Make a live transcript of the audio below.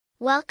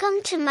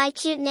Welcome to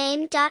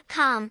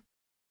mycutename.com.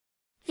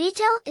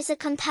 Vito is a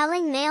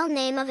compelling male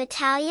name of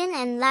Italian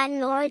and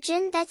Latin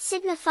origin that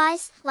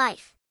signifies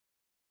life.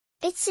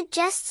 It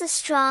suggests a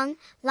strong,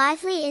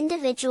 lively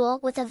individual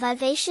with a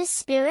vivacious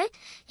spirit,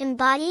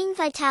 embodying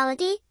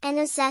vitality and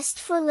a zest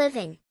for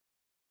living.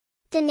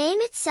 The name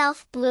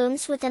itself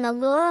blooms with an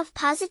allure of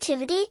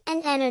positivity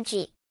and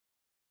energy.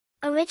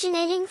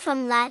 Originating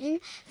from Latin,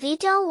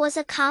 Vito was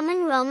a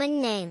common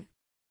Roman name.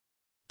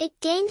 It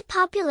gained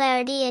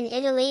popularity in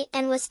Italy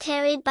and was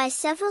carried by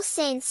several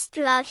saints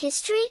throughout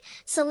history,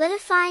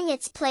 solidifying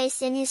its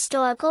place in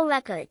historical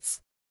records.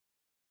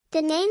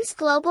 The name's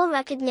global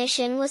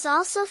recognition was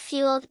also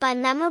fueled by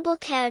memorable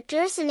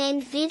characters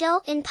named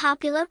Vito in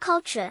popular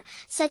culture,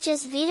 such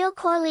as Vito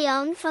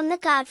Corleone from The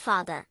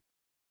Godfather.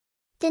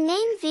 The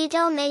name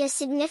Vito made a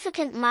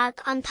significant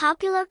mark on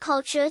popular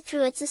culture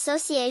through its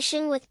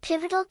association with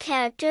pivotal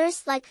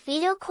characters like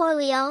Vito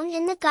Corleone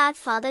in the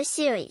Godfather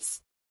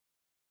series.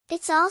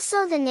 It's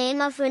also the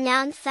name of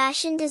renowned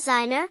fashion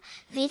designer,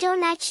 Vito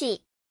Nacci.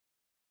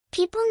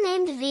 People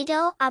named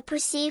Vito are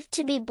perceived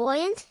to be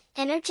buoyant,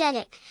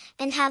 energetic,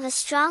 and have a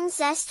strong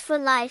zest for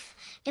life,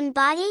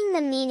 embodying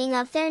the meaning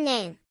of their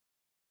name.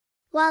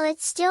 While it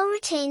still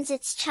retains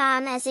its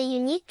charm as a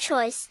unique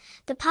choice,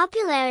 the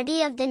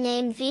popularity of the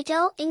name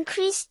Vito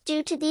increased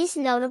due to these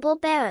notable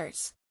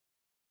bearers.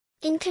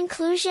 In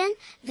conclusion,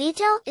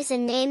 Vito is a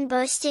name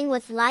bursting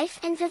with life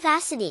and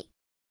vivacity.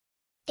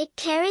 It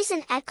carries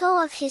an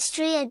echo of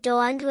history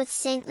adorned with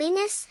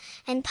saintliness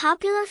and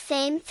popular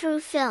fame through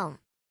film.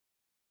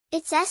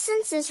 Its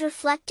essence is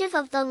reflective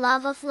of the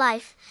love of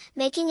life,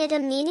 making it a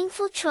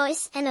meaningful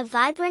choice and a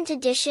vibrant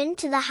addition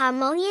to the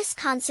harmonious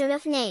concert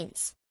of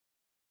names.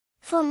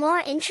 For more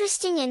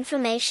interesting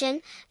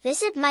information,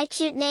 visit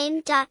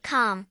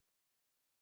mycutename.com.